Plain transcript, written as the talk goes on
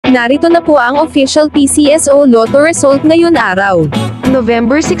Narito na po ang official PCSO Lotto result ngayon araw.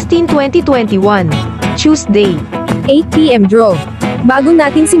 November 16, 2021. Tuesday. 8 PM draw. Bago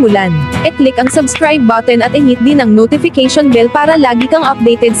natin simulan, i-click ang subscribe button at i-hit din ang notification bell para lagi kang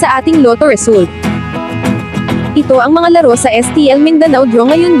updated sa ating Lotto result. Ito ang mga laro sa Stl Mindanao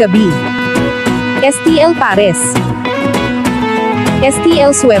draw ngayong gabi. Stl Pares,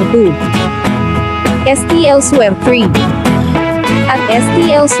 Stl Swer2, Stl Swer3, at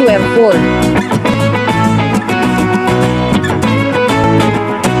Stl Swer4.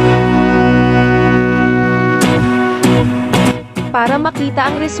 Para makita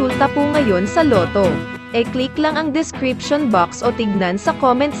ang resulta po ngayon sa Lotto, e-click lang ang description box o tignan sa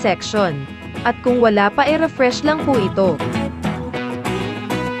comment section. At kung wala pa refresh lang po ito.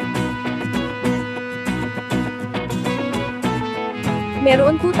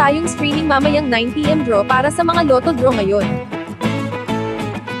 Meron po tayong streaming mamayang 9 PM draw para sa mga Lotto draw ngayon.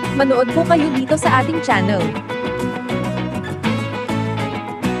 Manood po kayo dito sa ating channel.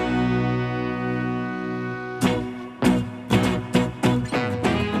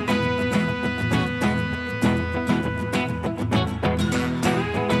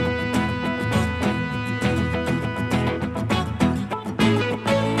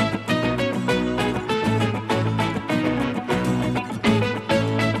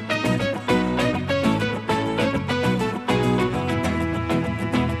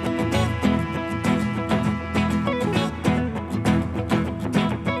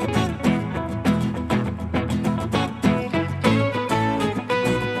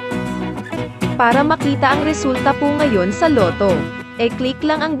 Para makita ang resulta po ngayon sa Lotto, e-click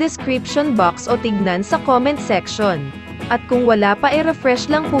lang ang description box o tignan sa comment section. At kung wala pa refresh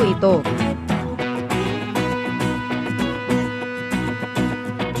lang po ito.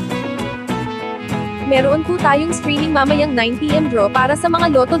 Meron po tayong streaming mamayang 9 PM draw para sa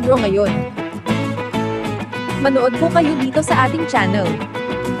mga Lotto draw ngayon. Manood po kayo dito sa ating channel.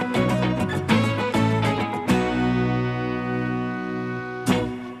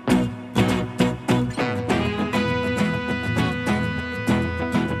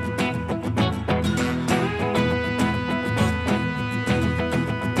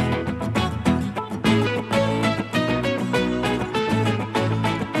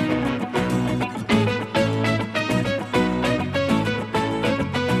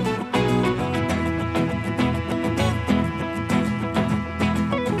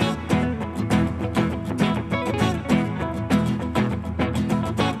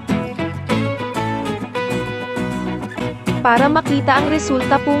 Para makita ang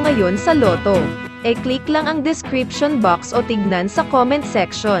resulta po ngayon sa Lotto, e-click lang ang description box o tignan sa comment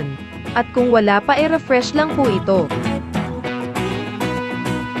section. At kung wala pa refresh lang po ito.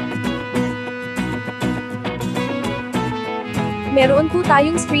 Meron po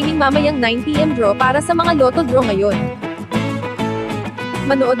tayong streaming mamayang 9 PM draw para sa mga Lotto draw ngayon.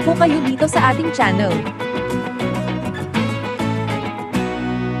 Manood po kayo dito sa ating channel.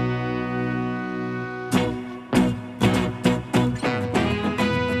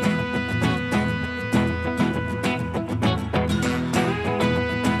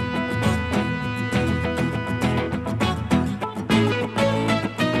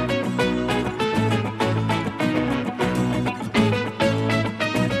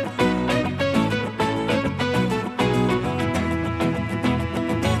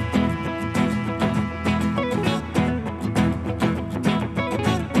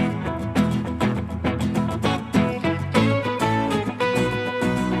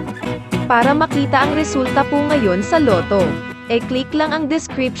 Para makita ang resulta po ngayon sa Lotto, e-click lang ang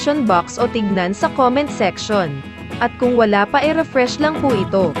description box o tignan sa comment section. At kung wala pa refresh lang po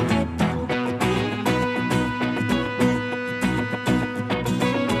ito.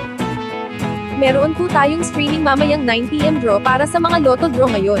 Meron po tayong streaming mamayang 9 PM draw para sa mga Lotto draw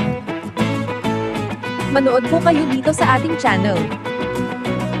ngayon. Manood po kayo dito sa ating channel.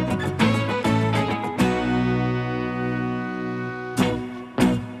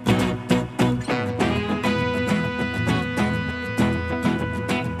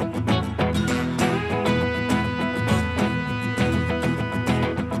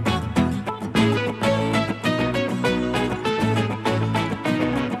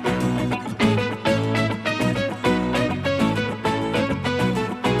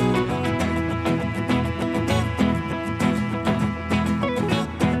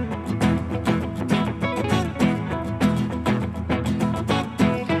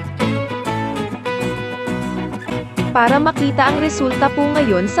 Para makita ang resulta po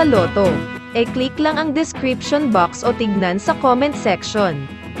ngayon sa Lotto, e-click lang ang description box o tignan sa comment section.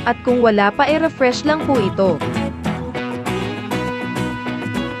 At kung wala pa refresh lang po ito.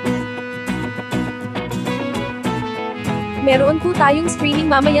 Meron po tayong streaming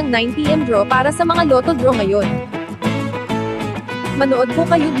mamayang 9 PM draw para sa mga Lotto draw ngayon. Manood po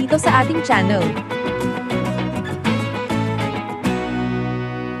kayo dito sa ating channel.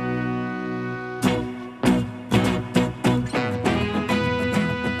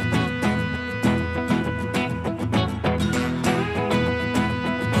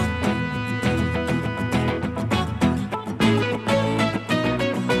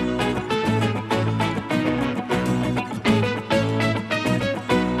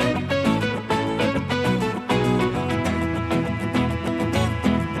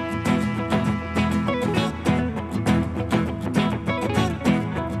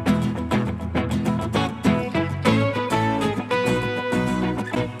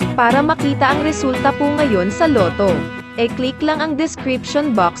 Para makita ang resulta po ngayon sa Lotto, click lang ang description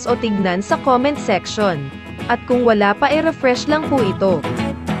box o tignan sa comment section. At kung wala pa refresh lang po ito.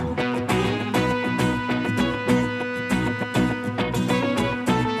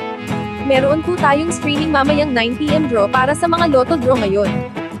 Meron po tayong streaming mamayang 9 PM draw para sa mga Lotto draw ngayon.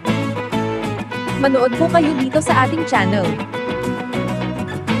 Manood po kayo dito sa ating channel.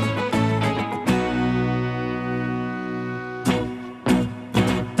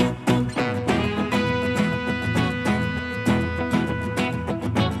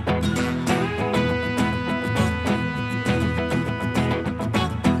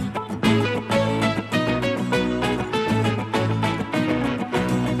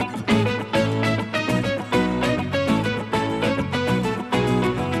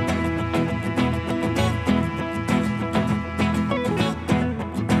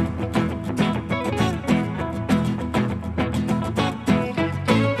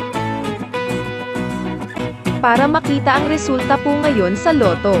 Para makita ang resulta po ngayon sa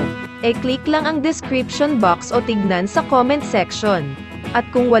Lotto, click lang ang description box o tignan sa comment section. At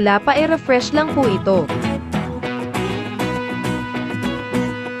kung wala pa refresh lang po ito.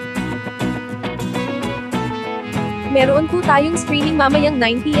 Meron po tayong streaming mamayang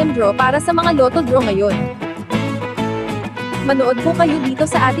 9 PM draw para sa mga Lotto draw ngayon. Manood po kayo dito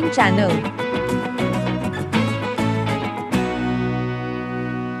sa ating channel.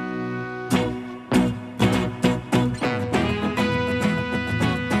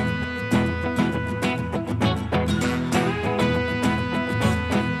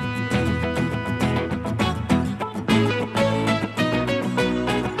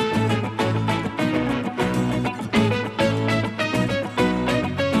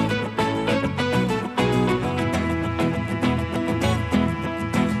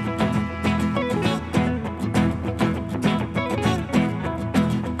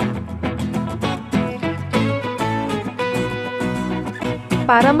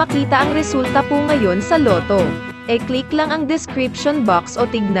 Para makita ang resulta po ngayon sa Lotto, click lang ang description box o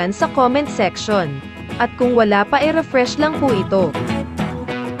tignan sa comment section. At kung wala pa refresh lang po ito.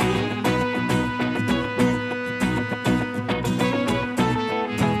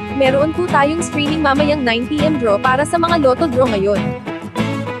 Meron po tayong streaming mamayang 9 PM draw para sa mga Lotto draw ngayon.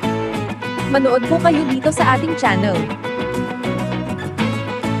 Manood po kayo dito sa ating channel.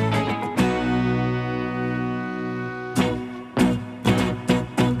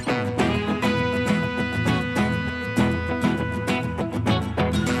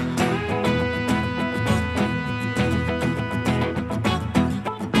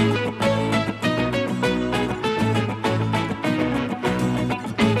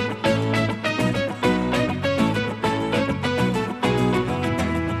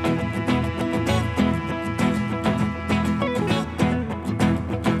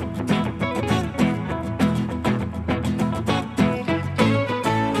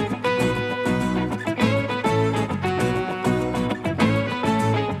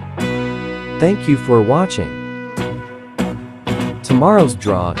 Thank you for watching. Tomorrow's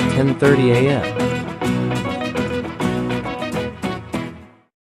draw, 10:30 a.m.